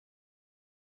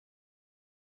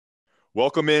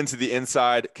Welcome into the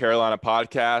Inside Carolina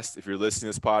podcast. If you're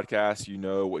listening to this podcast, you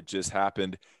know what just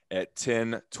happened at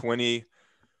 10:20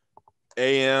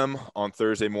 a.m. on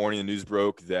Thursday morning. The news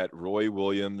broke that Roy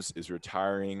Williams is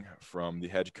retiring from the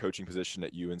head coaching position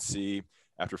at UNC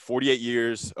after 48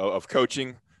 years of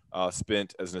coaching,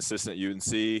 spent as an assistant at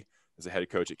UNC, as a head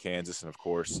coach at Kansas, and of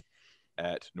course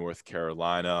at North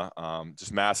Carolina.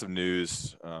 Just massive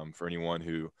news for anyone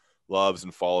who loves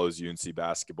and follows UNC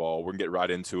basketball. We're going to get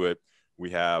right into it.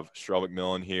 We have Sherrell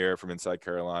McMillan here from Inside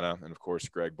Carolina, and of course,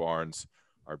 Greg Barnes,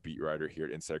 our beat writer here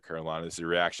at Inside Carolina. This is a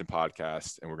reaction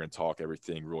podcast, and we're going to talk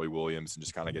everything Roy Williams and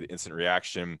just kind of get an instant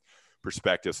reaction,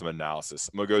 perspective, some analysis.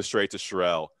 I'm going to go straight to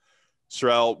Sherrell.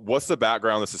 Sherrell, what's the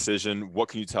background on this decision? What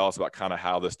can you tell us about kind of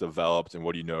how this developed, and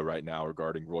what do you know right now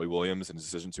regarding Roy Williams and his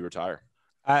decision to retire?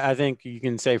 I think you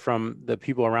can say from the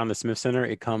people around the Smith Center,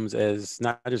 it comes as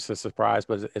not just a surprise,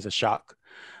 but as a shock.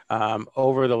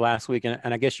 Over the last week, and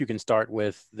I guess you can start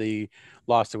with the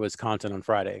loss to Wisconsin on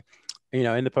Friday.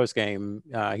 In the post game,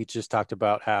 he just talked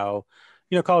about how,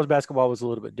 college basketball was a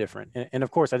little bit different. And of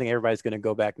course, I think everybody's going to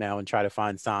go back now and try to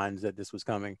find signs that this was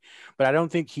coming. But I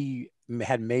don't think he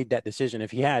had made that decision. If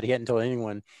he hadn't told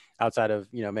anyone outside of,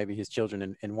 maybe his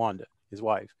children and Wanda, his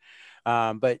wife.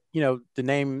 But the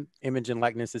name, image, and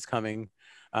likeness is coming.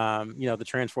 The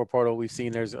transfer portal, we've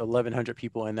seen there's 1,100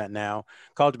 people in that now.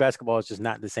 College basketball is just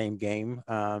not the same game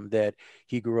that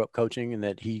he grew up coaching and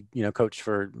that he, coached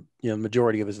for, the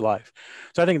majority of his life.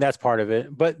 So I think that's part of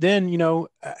it. But then,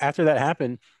 after that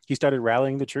happened, he started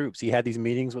rallying the troops. He had these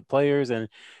meetings with players and,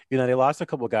 they lost a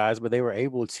couple of guys, but they were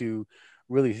able to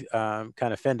really kind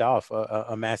of fend off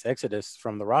a mass exodus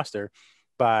from the roster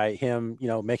by him,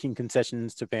 making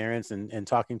concessions to parents and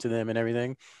talking to them and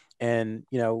everything. And,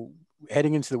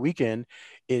 heading into the weekend,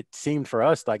 it seemed for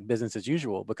us like business as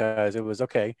usual because it was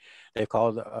okay. They've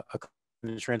called a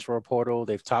transfer portal.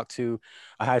 They've talked to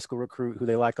a high school recruit who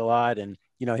they like a lot. And,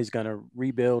 he's going to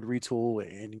rebuild, retool,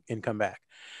 and come back.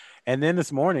 And then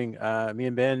this morning, me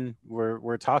and Ben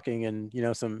were talking and,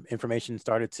 some information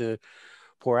started to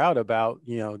pour out about,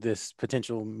 this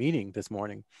potential meeting this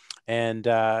morning. And,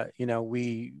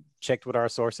 we checked with our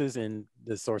sources and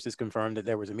the sources confirmed that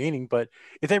there was a meeting, but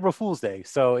it's April Fool's Day.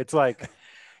 So it's like,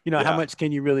 Yeah. how much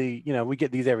can you really, we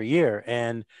get these every year.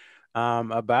 And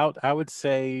about, I would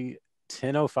say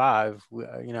 10:05,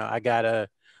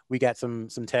 we got some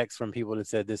texts from people that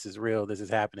said, this is real, this is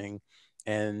happening.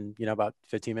 And, about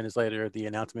 15 minutes later, the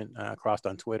announcement crossed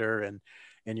on Twitter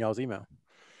and y'all's email.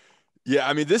 Yeah,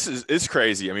 I mean, it's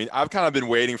crazy. I mean, I've kind of been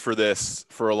waiting for this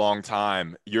for a long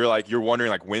time. You're wondering,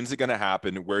 like, when's it going to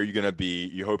happen? Where are you going to be?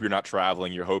 You hope you're not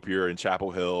traveling. You hope you're in Chapel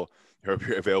Hill. You hope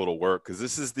you're available to work because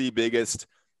this is the biggest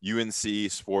UNC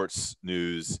sports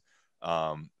news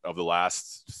of the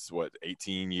last,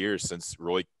 18 years since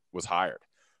Roy was hired.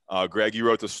 Greg, you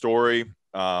wrote the story.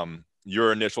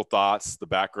 Your initial thoughts, the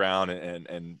background,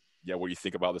 and yeah, what do you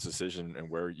think about this decision and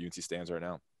where UNC stands right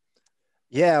now?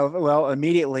 Yeah, well,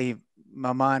 immediately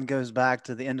my mind goes back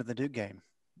to the end of the Duke game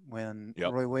when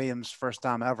Roy Williams, first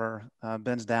time ever,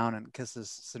 bends down and kisses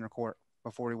center court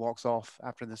before he walks off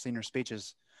after the senior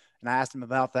speeches. And I asked him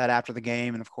about that after the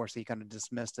game, and of course he kind of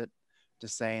dismissed it,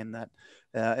 just saying that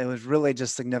it was really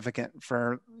just significant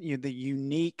for the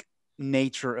unique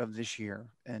nature of this year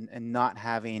and not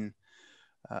having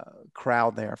a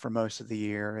crowd there for most of the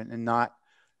year and not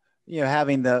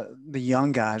having the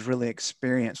young guys really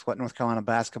experience what North Carolina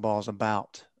basketball is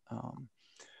about.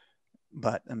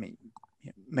 But I mean,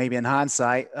 maybe in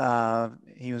hindsight,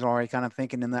 he was already kind of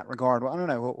thinking in that regard. Well, I don't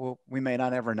know. We may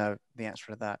not ever know the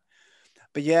answer to that.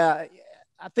 But yeah,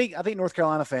 I think North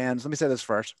Carolina fans, let me say this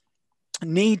first,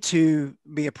 need to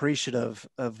be appreciative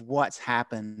of what's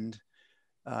happened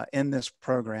in this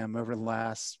program over the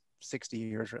last 60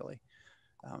 years, really.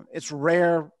 It's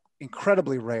rare,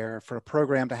 incredibly rare for a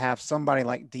program to have somebody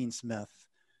like Dean Smith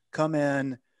come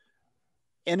in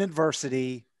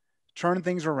adversity, turn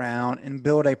things around and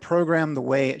build a program the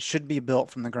way it should be built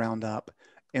from the ground up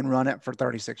and run it for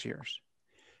 36 years.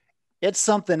 It's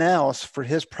something else for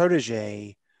his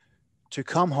protege to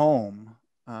come home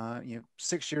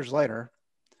 6 years later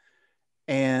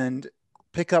and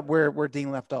pick up where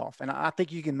Dean left off. And I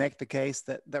think you can make the case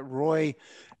that Roy,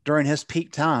 during his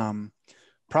peak time,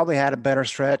 probably had a better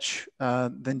stretch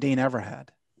than Dean ever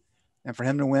had. And for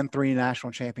him to win 3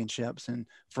 national championships and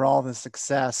for all the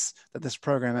success that this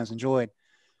program has enjoyed,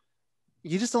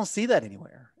 you just don't see that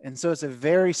anywhere. And so it's a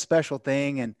very special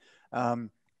thing.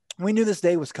 And we knew this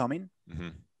day was coming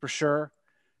for sure.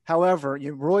 However,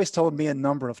 Roy's told me a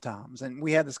number of times, and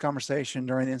we had this conversation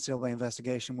during the NCAA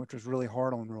investigation, which was really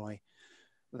hard on Roy.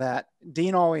 that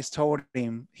Dean always told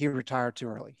him he retired too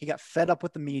early. He got fed up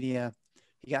with the media.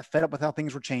 He got fed up with how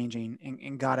things were changing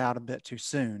and got out a bit too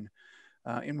soon.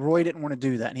 And Roy didn't want to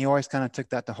do that. And he always kind of took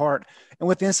that to heart. And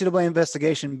with the NCAA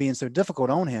investigation being so difficult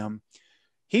on him,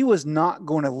 he was not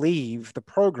going to leave the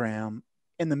program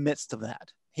in the midst of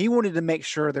that. He wanted to make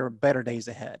sure there were better days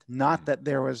ahead, not that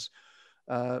there was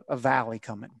a valley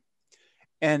coming.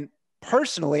 And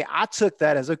personally, I took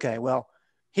that as, okay, well,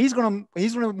 he's going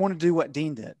to want to do what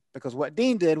Dean did, because what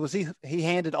Dean did was he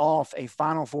handed off a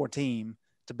Final Four team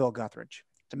to Bill Guthridge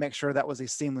to make sure that was a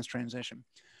seamless transition.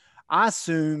 I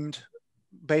assumed,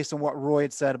 based on what Roy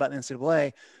had said about the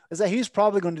NCAA, is that he's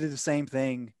probably going to do the same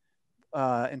thing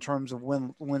in terms of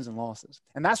wins and losses.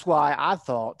 And that's why I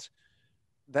thought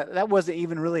that wasn't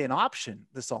even really an option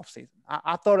this offseason.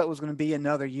 I thought it was going to be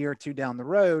another year or two down the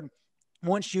road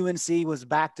once UNC was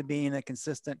back to being a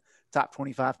consistent top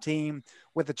 25 team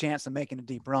with a chance of making a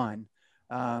deep run.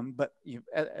 But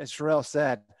as Sherrell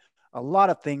said, a lot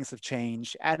of things have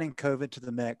changed, adding COVID to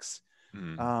the mix.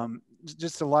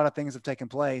 Just a lot of things have taken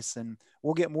place, and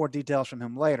we'll get more details from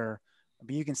him later.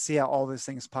 But you can see how all these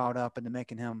things piled up into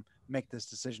making him make this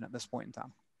decision at this point in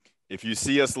time. If you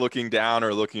see us looking down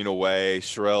or looking away,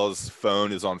 Sherrell's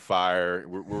phone is on fire.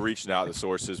 We're reaching out to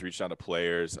sources, reaching out to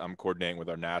players. I'm coordinating with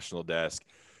our national desk.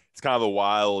 It's kind of a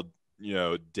wild,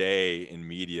 day in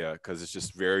media because it's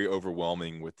just very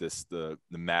overwhelming with the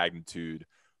magnitude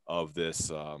of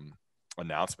this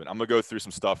announcement. I'm gonna go through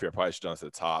some stuff here. I probably should have done this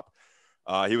at the top.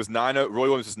 He was Roy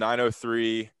Williams was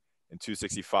 903 and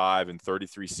 265 in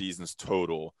 33 seasons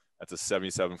total. That's a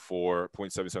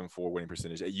 0.774 winning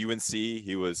percentage. At UNC,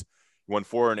 he won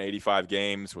 485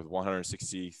 games with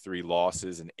 163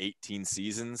 losses in 18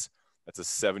 seasons. That's a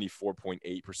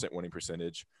 74.8% winning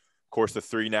percentage. Of course, the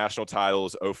 3 national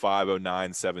titles, 05,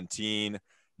 09, 17,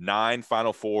 9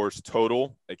 Final Fours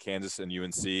total at Kansas and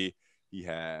UNC. He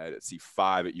had,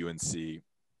 5 at UNC.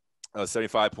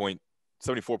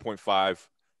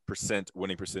 74.5%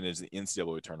 winning percentage in the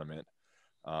NCAA tournament.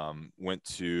 Went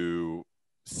to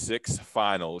 6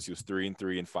 finals. He was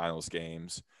 3-3 in finals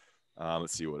games.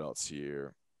 Let's see what else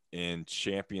here. In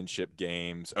championship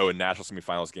games, in national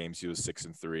semifinals games, he was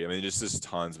 6-3. I mean, just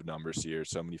tons of numbers here.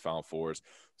 So many Final Fours,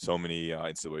 so many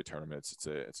NCAA tournaments.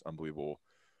 It's unbelievable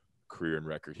career and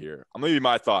record here. I'm gonna give you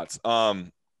my thoughts. I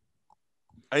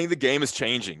think the game is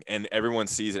changing, and everyone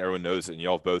sees it, everyone knows it, and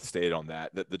y'all both stated on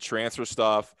that. The transfer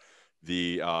stuff,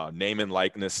 the name and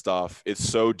likeness stuff, it's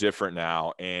so different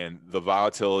now, and the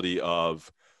volatility of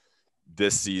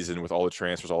this season with all the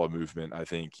transfers, all the movement, I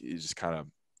think is just kind of,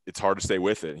 it's hard to stay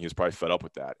with it. And he was probably fed up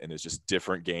with that, and it's just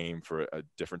different game for a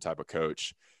different type of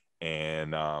coach.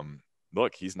 And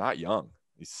look, he's not young;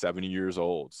 he's 70 years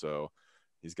old, so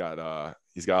he's got a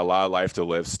lot of life to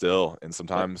live still. And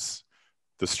sometimes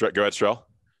go ahead, Sherrell.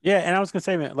 Yeah, and I was gonna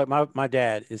say, man, like my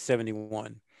dad is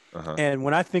 71, and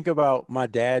when I think about my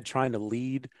dad trying to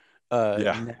lead a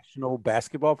national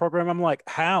basketball program, I'm like,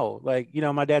 how? Like,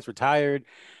 my dad's retired.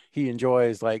 He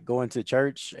enjoys like going to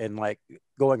church and like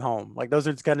going home. Like those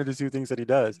are kind of the 2 things that he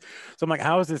does. So I'm like,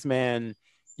 how is this man,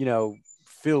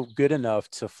 feel good enough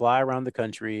to fly around the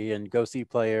country and go see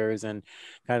players and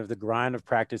kind of the grind of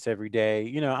practice every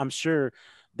day? I'm sure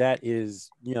that is,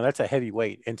 that's a heavy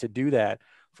weight. And to do that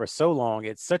for so long,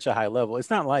 it's such a high level. It's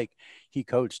not like he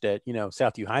coached at,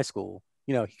 Southview High School.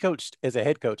 He coached as a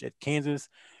head coach at Kansas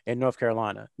and North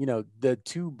Carolina, the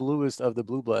 2 bluest of the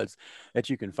blue bloods that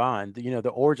you can find. The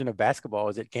origin of basketball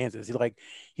is at Kansas.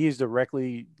 He is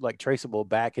directly like traceable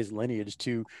back his lineage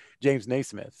to James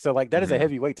Naismith. So like that is a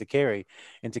heavy weight to carry,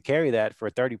 and to carry that for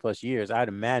 30 plus years, I'd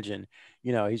imagine,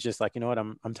 he's just like, what,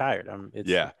 I'm tired.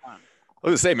 It's time. I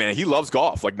was gonna say, man, he loves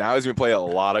golf. Like now he's gonna play a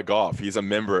lot of golf. He's a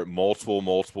member at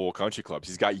multiple country clubs.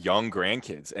 He's got young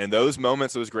grandkids, and those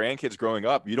moments, those grandkids growing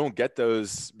up, you don't get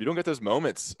those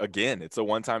moments again. It's a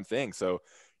one-time thing. So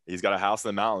he's got a house in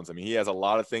the mountains. I mean, he has a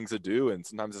lot of things to do, and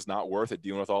sometimes it's not worth it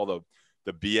dealing with all the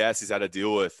BS he's had to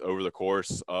deal with over the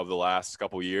course of the last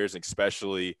couple of years, and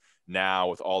especially now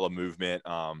with all the movement.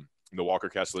 The Walker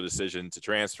Kessler decision to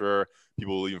transfer,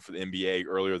 people leaving for the NBA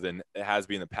earlier than it has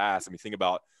been in the past. I mean, think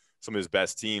about some of his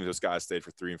best teams. Those guys stayed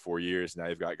for 3 and 4 years. Now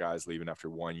you've got guys leaving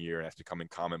after 1 year, and that's becoming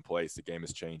commonplace. The game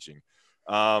is changing.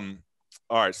 All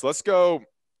right, so let's go.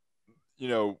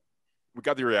 We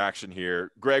got the reaction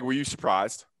here. Greg, were you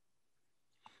surprised?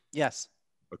 Yes.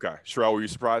 Okay. Sherrell, were you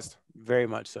surprised? Very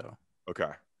much so.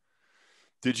 Okay.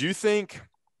 Did you think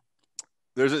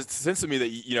there's a sense of me that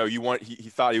he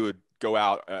thought he would go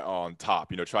out on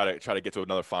top, try to get to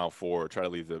another Final Four, try to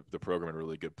leave the program in a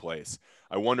really good place.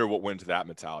 I wonder what went into that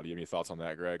mentality. You have any thoughts on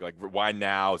that, Greg? Like, why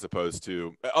now as opposed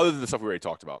to other than the stuff we already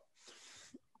talked about?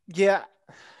 Yeah,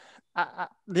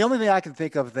 The only thing I can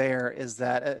think of there is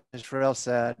that, as Sherrell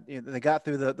said, they got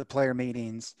through the player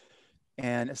meetings,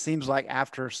 and it seems like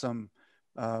after some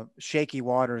shaky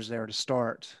waters there to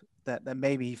start, that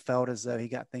maybe he felt as though he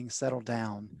got things settled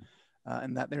down,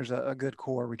 and that there's a good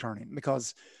core returning.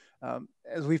 Because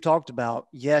as we've talked about,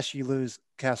 yes, you lose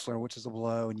Kessler, which is a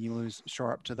blow, and you lose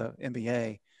Sharp to the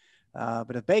NBA.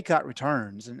 But if Baycott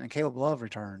returns and Caleb Love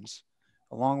returns,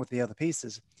 along with the other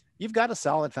pieces, you've got a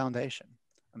solid foundation.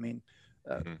 I mean,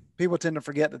 people tend to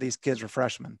forget that these kids are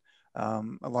freshmen. A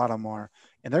lot of them are,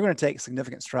 and they're going to take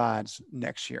significant strides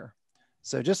next year.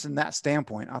 So just in that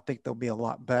standpoint, I think they'll be a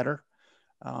lot better.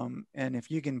 And if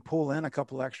you can pull in a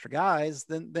couple extra guys,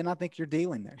 then I think you're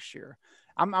dealing next year.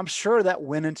 I'm sure that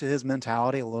went into his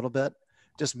mentality a little bit,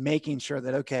 just making sure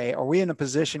that, okay, are we in a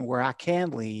position where I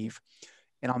can leave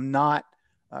and I'm not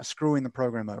screwing the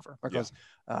program over, because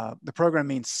the program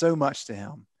means so much to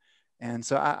him. And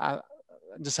so I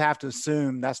just have to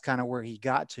assume that's kind of where he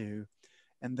got to.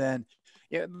 And then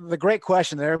the great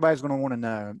question that everybody's going to want to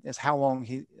know is how long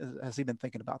has he been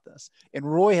thinking about this? And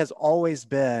Roy has always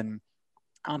been,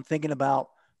 I'm thinking about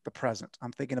the present.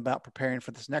 I'm thinking about preparing for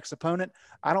this next opponent.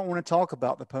 I don't want to talk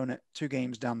about the opponent 2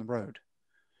 games down the road.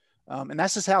 And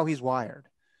that's just how he's wired.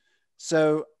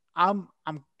 So I'm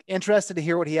interested to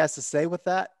hear what he has to say with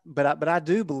that. But I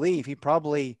do believe he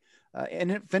probably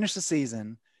finished the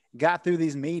season, got through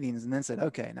these meetings, and then said,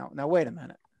 okay, now wait a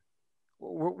minute.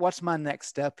 What's my next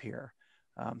step here?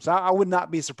 So I would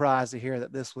not be surprised to hear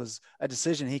that this was a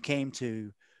decision he came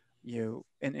to,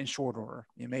 in short order,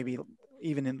 maybe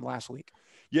even in last week.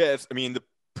 Yes. I mean, the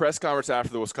press conference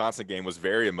after the Wisconsin game was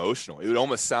very emotional. It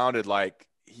almost sounded like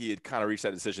he had kind of reached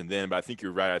that decision then, but I think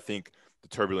you're right. I think the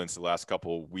turbulence the last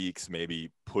couple of weeks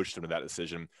maybe pushed him to that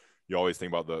decision. You always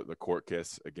think about the court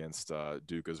case against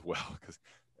Duke as well, because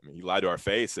I mean, he lied to our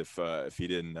face if he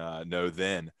didn't know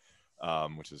then,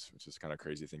 which is kind of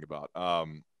crazy to think about.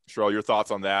 Sherrell, your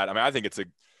thoughts on that? I mean, I think it's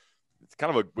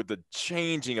kind of with the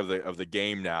changing of the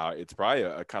game now, it's probably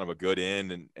a kind of a good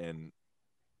end and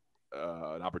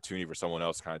an opportunity for someone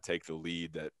else to kind of take the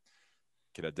lead that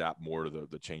can adapt more to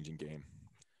the changing game.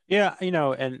 Yeah,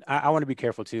 and I want to be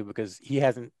careful too, because he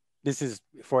hasn't. This is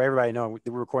for everybody to know.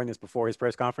 We're recording this before his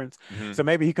press conference, so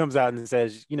maybe he comes out and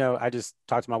says, I just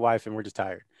talked to my wife and we're just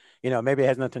tired. Maybe it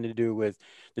has nothing to do with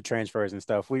the transfers and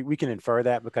stuff. We can infer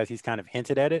that because he's kind of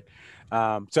hinted at it.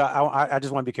 So I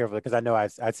just want to be careful, because I know I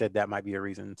said that might be a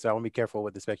reason. So I want to be careful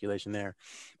with the speculation there.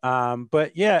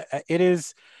 But yeah, it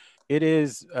is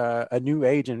a new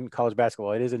age in college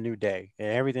basketball. It is a new day,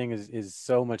 and everything is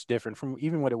so much different from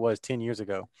even what it was 10 years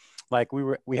ago. Like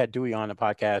we had Dewey on a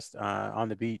podcast on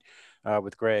the beat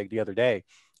with Greg the other day,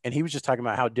 and he was just talking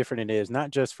about how different it is, not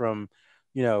just from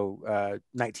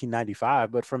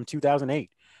 1995, but from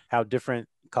 2008, how different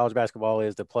college basketball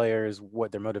is, the players,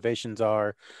 what their motivations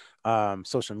are,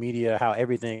 social media, how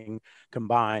everything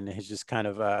combined has just kind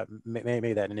of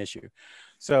made that an issue.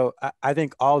 So I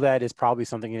think all that is probably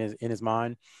something in his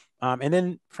mind. And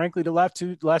then frankly, the last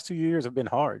 2 years have been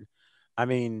hard. I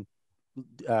mean,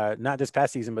 not this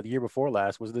past season, but the year before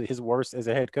last was his worst as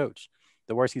a head coach,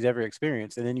 the worst he's ever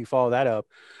experienced. And then you follow that up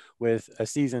with a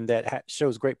season that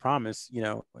shows great promise,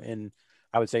 in,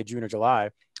 I would say, June or July.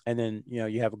 And then,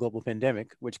 you have a global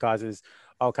pandemic, which causes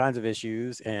all kinds of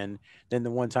issues. And then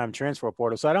the one-time transfer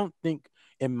portal. So I don't think,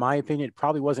 in my opinion, it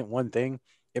probably wasn't one thing.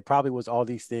 It probably was all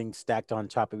these things stacked on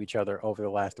top of each other over the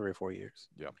last 3 or 4 years.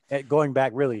 Yeah. Going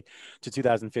back really to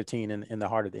 2015 in the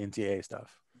heart of the NCAA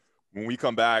stuff. When we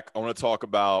come back, I want to talk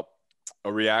about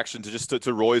a reaction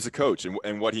to Roy as a coach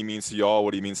and what he means to y'all,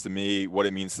 what he means to me, what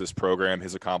it means to this program,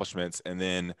 his accomplishments, and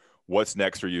then what's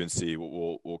next for UNC.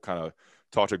 We'll kind of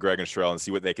talk to Greg and Sherrell and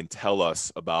see what they can tell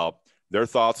us about their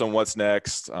thoughts on what's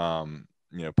next,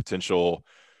 potential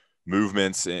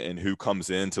movements and who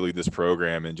comes in to lead this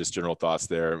program, and just general thoughts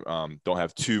there. Don't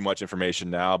have too much information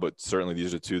now, but certainly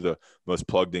these are 2 of the most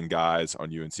plugged in guys on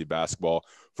UNC basketball.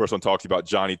 First, I'll talk to you about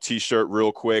Johnny T-shirt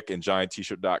real quick, and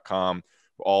johnnytshirt.com.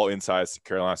 All Insights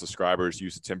Carolina subscribers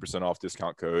use the 10% off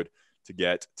discount code to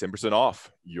get 10%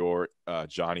 off your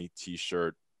Johnny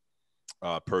T-shirt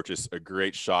purchase. A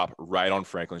great shop right on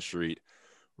Franklin Street,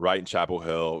 right in Chapel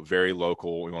Hill, very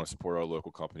local. We want to support our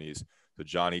local companies. So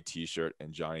Johnny T-shirt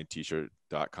and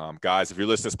johnnytshirt.com. Guys, if you're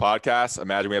listening to this podcast,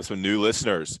 imagine we have some new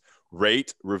listeners.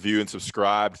 Rate, review, and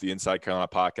subscribe to the Inside Carolina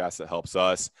podcast. That helps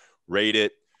us. Rate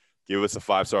it. Give us a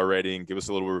 5-star rating. Give us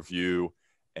a little review,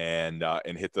 and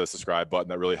hit the subscribe button.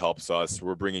 That really helps us.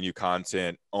 We're bringing you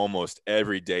content almost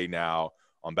every day now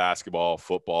on basketball,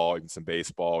 football, even some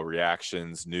baseball,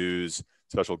 reactions, news,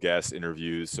 special guest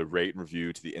interviews. So rate and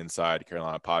review to the Inside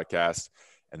Carolina podcast.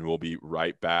 and we'll be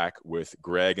right back with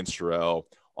Greg and Sherrell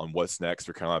on what's next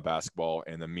for Carolina basketball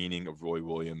and the meaning of Roy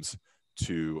Williams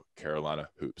to Carolina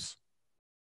hoops.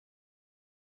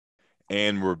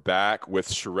 And we're back with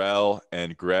Sherrell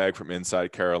and Greg from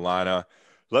Inside Carolina.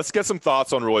 Let's get some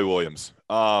thoughts on Roy Williams.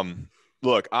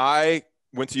 Look, I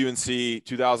went to UNC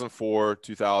 2004,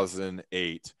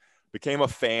 2008. Became a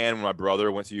fan when my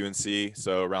brother went to UNC,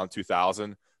 so around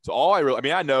 2000. So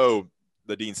I know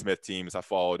the Dean Smith teams. I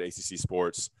followed ACC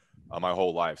sports my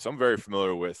whole life, so I'm very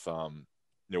familiar with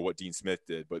what Dean Smith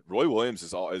did. But Roy Williams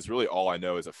is really all I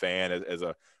know as a fan, as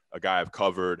a guy I've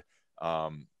covered.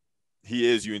 He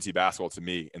is UNC basketball to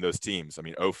me in those teams. I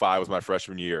mean, 05 was my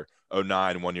freshman year,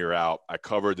 09 1 year out. I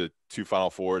covered the 2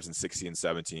 Final Fours in 16 and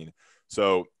 17.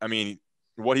 So I mean,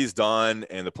 what he's done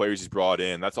and the players he's brought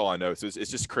in, that's all I know. So it's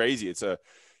just crazy. It's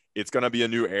going to be a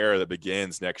new era that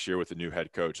begins next year with the new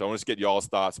head coach. I want to get y'all's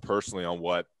thoughts personally on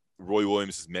what Roy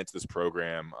Williams has meant to this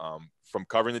program, from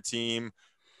covering the team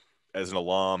as an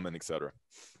alum and et cetera.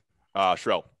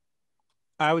 Sherrell.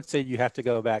 I would say you have to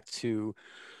go back to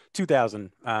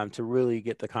 2000 to really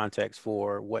get the context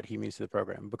for what he means to the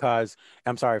program, because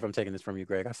I'm sorry if I'm taking this from you,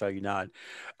 Greg. I saw you nod.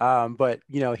 But,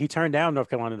 he turned down North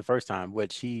Carolina the first time,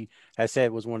 which he has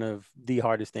said was one of the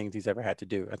hardest things he's ever had to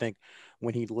do. I think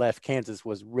when he left Kansas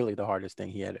was really the hardest thing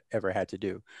he had ever had to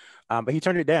do. But he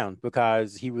turned it down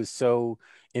because he was so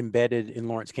embedded in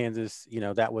Lawrence, Kansas.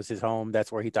 That was his home. That's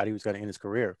where he thought he was going to end his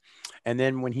career. And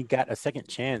then when he got a second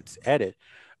chance at it,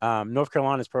 North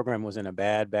Carolina's program was in a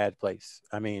bad place.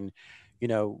 I mean,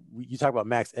 you talk about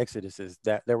max exoduses,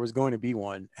 that there was going to be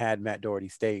one had Matt Doherty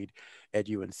stayed at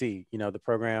UNC. The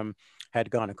program had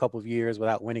gone a couple of years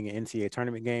without winning an NCAA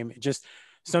tournament game, just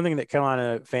something that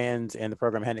Carolina fans and the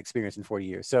program hadn't experienced in 40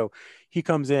 years. So he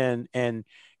comes in and,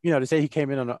 to say he came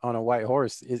in on a white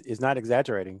horse is not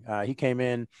exaggerating. He came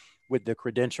in with the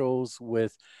credentials,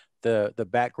 with the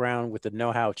background, with the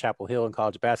know-how of Chapel Hill in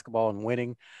college basketball and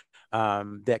winning.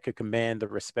 That could command the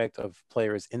respect of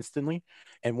players instantly.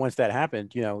 And once that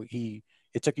happened,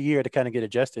 it took a year to kind of get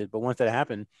adjusted, but once that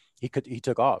happened, he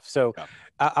took off. So yeah.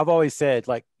 I've always said,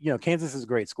 Kansas is a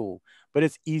great school, but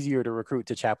it's easier to recruit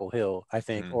to Chapel Hill, I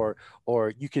think,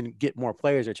 or you can get more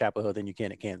players at Chapel Hill than you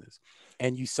can at Kansas.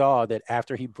 And you saw that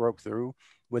after he broke through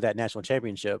with that national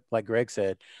championship, like Greg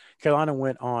said, Carolina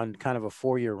went on kind of a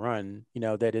 4-year run,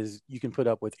 that is, you can put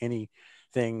up with anything,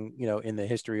 in the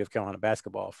history of Carolina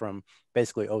basketball from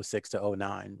basically 06 to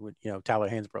 09 with, Tyler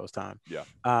Hansborough's time.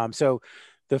 Yeah. So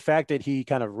the fact that he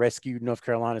kind of rescued North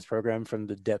Carolina's program from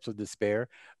the depths of despair,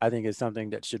 I think is something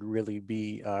that should really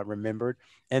be remembered.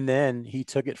 And then he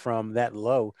took it from that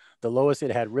low, the lowest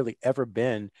it had really ever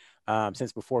been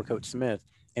since before Coach Smith,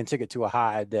 and took it to a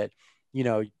high that,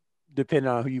 depending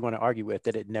on who you want to argue with,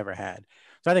 that it never had.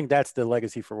 So I think that's the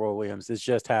legacy for Roy Williams. It's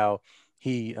just how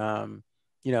he,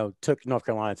 took North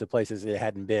Carolina to places it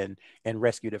hadn't been and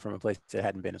rescued it from a place it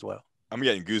hadn't been as well. I'm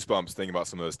getting goosebumps thinking about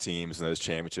some of those teams and those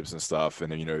championships and stuff.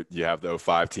 And then, you have the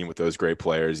 05 team with those great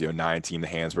players, 9 team, the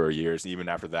Hansborough years. And even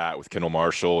after that with Kendall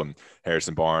Marshall and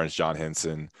Harrison Barnes, John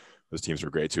Henson, those teams were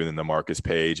great too. And then the Marcus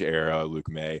Page era, Luke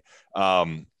May.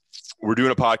 We're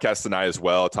doing a podcast tonight as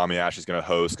well. Tommy Ash is going to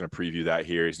host, going to preview that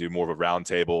here. He's doing more of a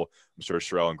roundtable. I'm sure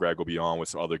Sherrell and Greg will be on with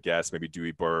some other guests, maybe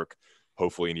Dewey Burke,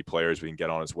 hopefully any players we can get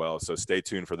on as well. So stay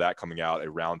tuned for that coming out,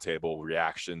 a roundtable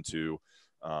reaction to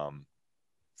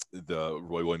the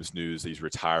Roy Williams news that he's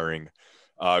retiring.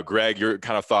 Greg, your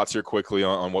kind of thoughts here quickly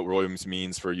on what Roy Williams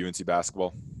means for UNC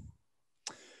basketball?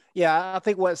 Yeah, I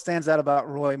think what stands out about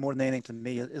Roy more than anything to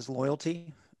me is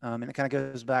loyalty. And it kind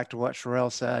of goes back to what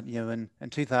Sherrell said, in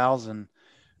 2000,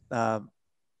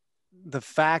 the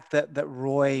fact that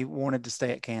Roy wanted to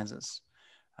stay at Kansas,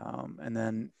 and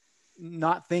then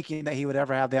not thinking that he would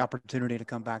ever have the opportunity to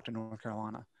come back to North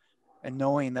Carolina, and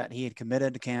knowing that he had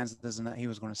committed to Kansas and that he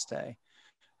was going to stay.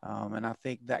 And I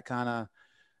think that kind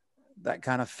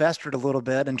of festered a little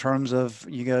bit in terms of,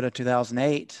 you go to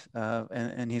 2008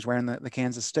 and he's wearing the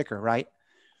Kansas sticker, right?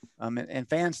 And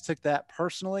fans took that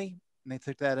personally, and they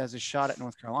took that as a shot at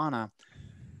North Carolina.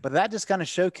 But that just kind of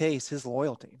showcased his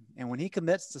loyalty. And when he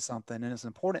commits to something and it's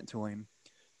important to him,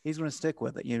 he's going to stick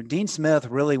with it. Dean Smith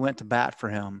really went to bat for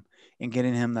him in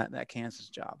getting him that Kansas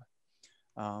job.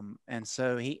 And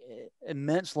so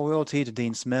immense loyalty to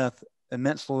Dean Smith,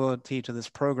 immense loyalty to this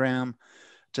program,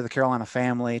 to the Carolina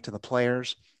family, to the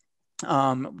players. We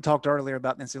talked earlier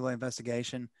about the NCAA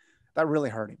investigation. That really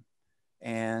hurt him.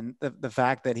 And the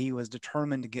fact that he was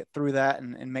determined to get through that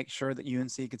and make sure that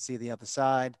UNC could see the other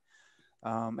side.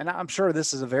 And I'm sure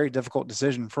this is a very difficult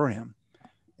decision for him.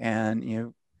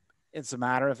 And, it's a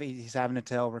matter of he's having to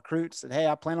tell recruits that, hey,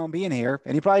 I plan on being here.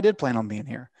 And he probably did plan on being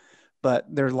here. but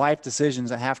there are life decisions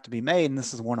that have to be made, and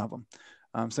this is one of them.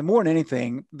 So more than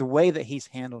anything, the way that he's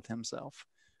handled himself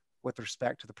with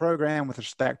respect to the program, with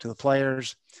respect to the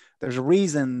players, there's a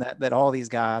reason that all these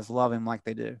guys love him like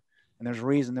they do. And there's a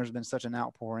reason there's been such an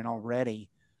outpouring already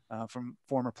from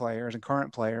former players and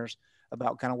current players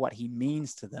about kind of what he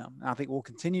means to them. And I think we'll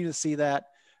continue to see that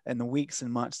in the weeks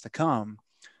and months to come.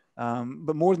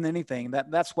 But more than anything,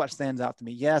 that's what stands out to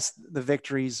me. Yes, the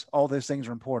victories, all those things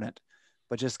are important,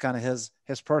 but just kind of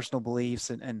his personal beliefs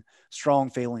and strong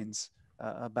feelings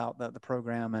about the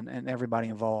program and everybody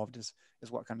involved is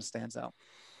what kind of stands out.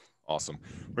 Awesome.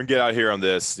 We're gonna get out here on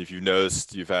this. If you've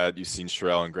noticed, you've seen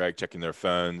Sherrell and Greg checking their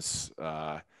phones,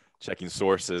 checking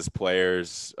sources,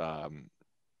 players,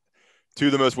 two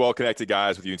of the most well-connected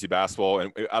guys with UNC basketball.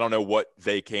 And I don't know what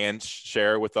they can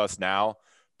share with us now,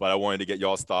 but I wanted to get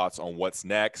y'all's thoughts on what's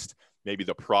next, maybe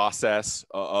the process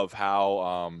of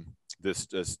how this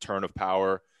turn of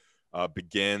power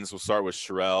begins. We'll start with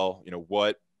Sherrell.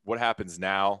 What happens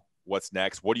now? What's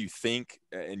next? What do you think,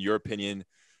 in your opinion,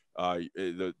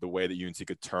 the way that UNC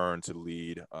could turn to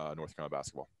lead North Carolina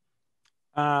basketball?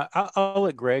 I'll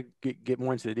let Greg get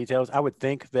more into the details. I would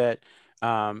think that,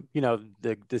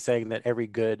 the saying that every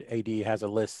good AD has a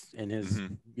list in his,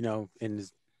 in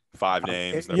his 5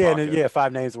 names.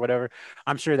 5 names or whatever.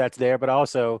 I'm sure that's there, but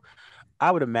also I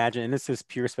would imagine, and this is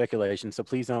pure speculation, so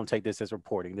please don't take this as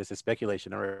reporting. This is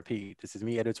speculation. I repeat, this is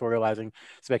me editorializing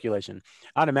speculation.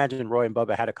 I'd imagine Roy and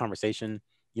Bubba had a conversation,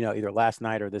 either last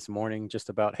night or this morning, just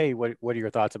about, hey, what are your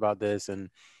thoughts about this?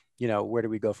 And, where do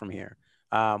we go from here?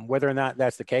 Whether or not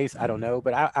that's the case, I don't know,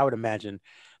 but I would imagine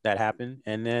that happened.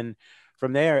 And then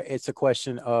from there, it's a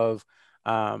question of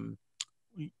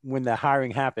when the hiring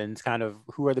happens, kind of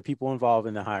who are the people involved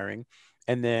in the hiring?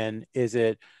 And then is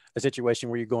it a situation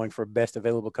where you're going for best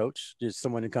available coach, just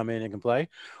someone to come in and can play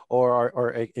or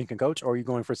can coach, or are you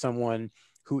going for someone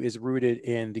who is rooted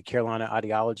in the Carolina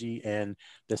ideology and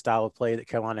the style of play that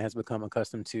Carolina has become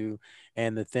accustomed to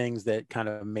and the things that kind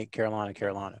of make Carolina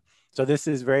Carolina? So this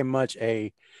is very much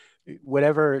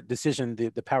whatever decision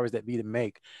the powers that be to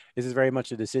make, this is very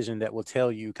much a decision that will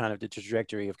tell you kind of the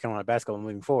trajectory of Carolina basketball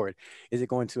moving forward. Is it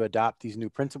going to adopt these new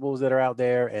principles that are out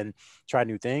there and try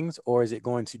new things, or is it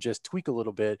going to just tweak a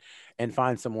little bit and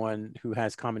find someone who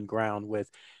has common ground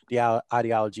with the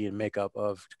ideology and makeup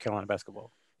of Carolina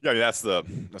basketball? Yeah, I mean, that's the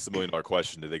 $1 million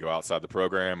question. Do they go outside the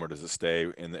program, or does it stay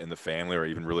in the family, or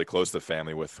even really close to the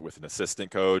family with an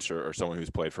assistant coach or someone who's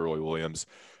played for Roy Williams?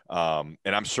 And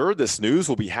I'm sure this news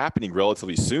will be happening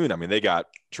relatively soon. I mean, they got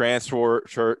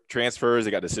transfers,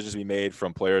 they got decisions to be made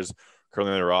from players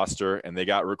currently on the roster, and they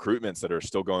got recruitments that are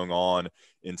still going on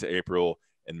into April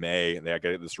and May. And they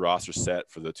got this roster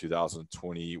set for the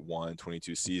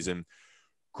 2021-22 season.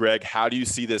 Greg, how do you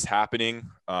see this happening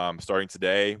starting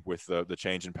today with the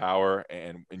change in power,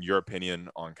 and in your opinion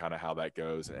on kind of how that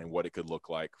goes and what it could look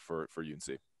like for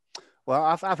UNC? Well,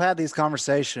 I've had these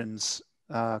conversations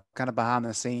kind of behind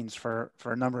the scenes for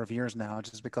a number of years now,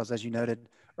 just because, as you noted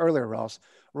earlier, Ross,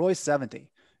 Roy's 70.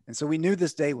 And so we knew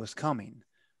this day was coming.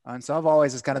 And so I've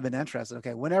always just kind of been interested.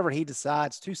 Okay, whenever he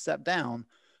decides to step down,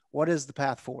 what is the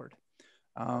path forward?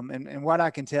 And what I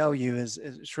can tell you is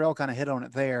Sherrell kind of hit on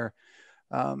it there.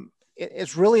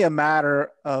 It's really a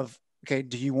matter of, okay,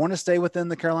 do you want to stay within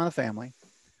the Carolina family,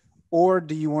 or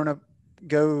do you want to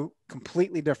go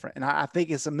completely different? And I think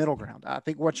it's a middle ground. I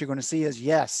think what you're going to see is,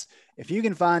 yes, if you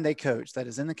can find a coach that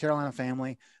is in the Carolina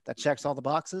family that checks all the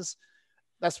boxes,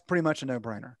 that's pretty much a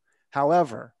no-brainer.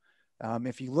 However,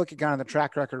 if you look at kind of the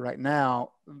track record right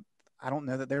now, I don't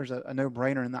know that there's a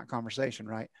no-brainer in that conversation,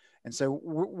 right? And so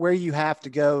where you have to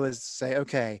go is say,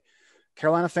 okay,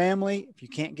 Carolina family, if you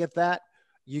can't get that,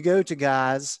 you go to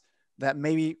guys that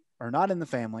maybe are not in the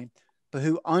family, but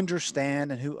who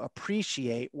understand and who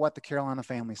appreciate what the Carolina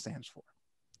family stands for.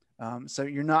 So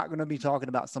you're not going to be talking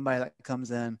about somebody that comes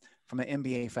in from an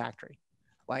MBA factory.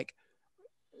 Like,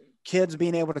 kids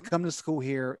being able to come to school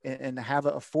here and have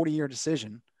a 40-year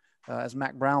decision, as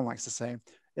Mac Brown likes to say,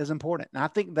 is important. And I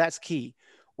think that's key.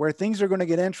 Where things are going to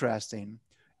get interesting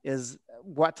is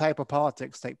what type of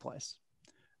politics take place.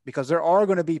 Because there are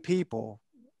going to be people,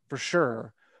 for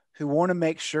sure, who want to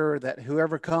make sure that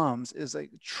whoever comes is a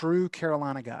true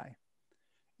Carolina guy.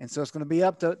 And so it's going to be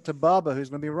up to Bubba, who's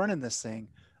going to be running this thing,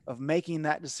 of making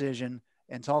that decision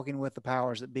and talking with the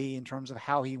powers that be in terms of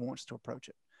how he wants to approach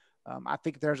it. I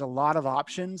think there's a lot of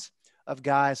options of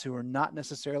guys who are not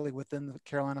necessarily within the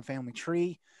Carolina family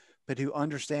tree, but who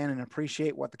understand and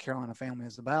appreciate what the Carolina family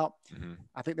is about. Mm-hmm.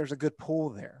 I think there's a good pool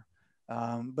there.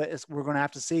 But we're going to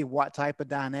have to see what type of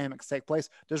dynamics take place.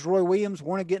 Does Roy Williams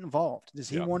want to get involved? Does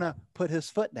he want to put his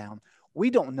foot down? We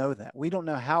don't know that. We don't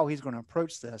know how he's going to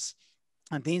approach this.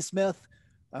 And Dean Smith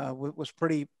was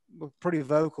pretty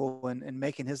vocal in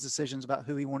making his decisions about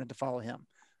who he wanted to follow him.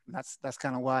 And that's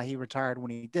kind of why he retired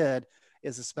when he did,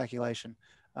 is the speculation.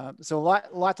 So a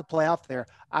lot to play out there.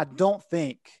 I don't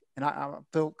think, and I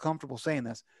feel comfortable saying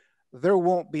this, there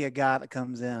won't be a guy that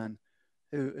comes in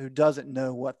who doesn't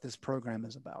know what this program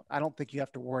is about. I don't think you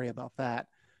have to worry about that.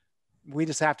 We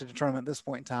just have to determine at this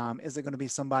point in time, is it going to be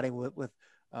somebody with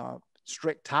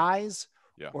strict ties,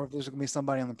 or if there's going to be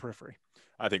somebody on the periphery?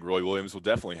 I think Roy Williams will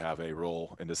definitely have a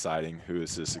role in deciding who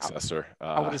is his successor.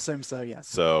 I would assume so, yes.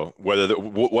 So whether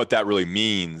what that really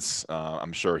means,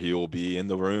 I'm sure he will be in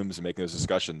the rooms and making those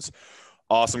discussions.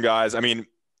 Awesome, guys. I mean,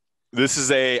 I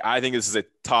think this is a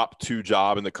top 2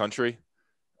 job in the country.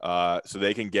 So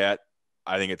they can get,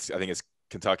 I think it's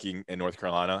Kentucky and North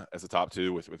Carolina as the top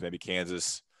 2, with maybe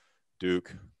Kansas,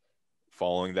 Duke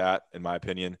following that, in my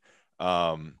opinion.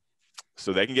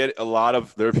 So they can get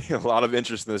there'll be a lot of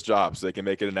interest in this job. So they can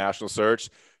make it a national search.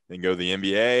 They can go to the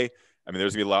NBA. I mean,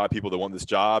 there's gonna be a lot of people that want this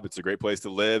job. It's a great place to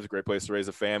live, a great place to raise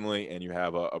a family, and you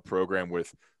have a program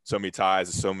with so many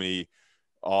ties, so many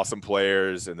awesome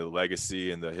players, and the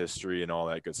legacy and the history and all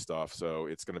that good stuff. So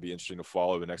it's going to be interesting to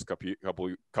follow the next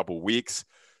couple weeks.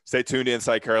 Stay tuned to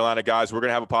Inside Carolina, guys. We're going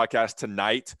to have a podcast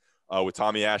tonight with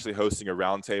Tommy Ashley hosting a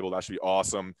roundtable. That should be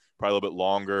awesome. Probably a little bit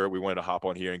longer. We wanted to hop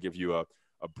on here and give you a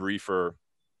briefer,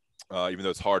 even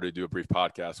though it's hard to do a brief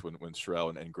podcast when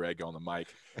Sherrell and Greg go on the mic.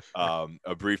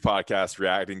 A brief podcast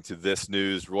reacting to this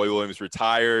news. Roy Williams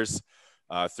retires,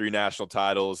 3 national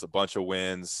titles, a bunch of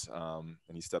wins, and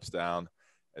he steps down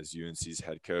as UNC's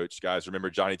head coach. Guys, remember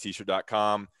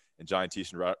JohnnyT-shirt.com and Johnny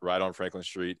T-shirt right on Franklin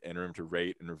Street, and remember to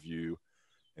rate and review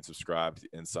and subscribe to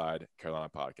the Inside Carolina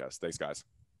podcast. Thanks, guys.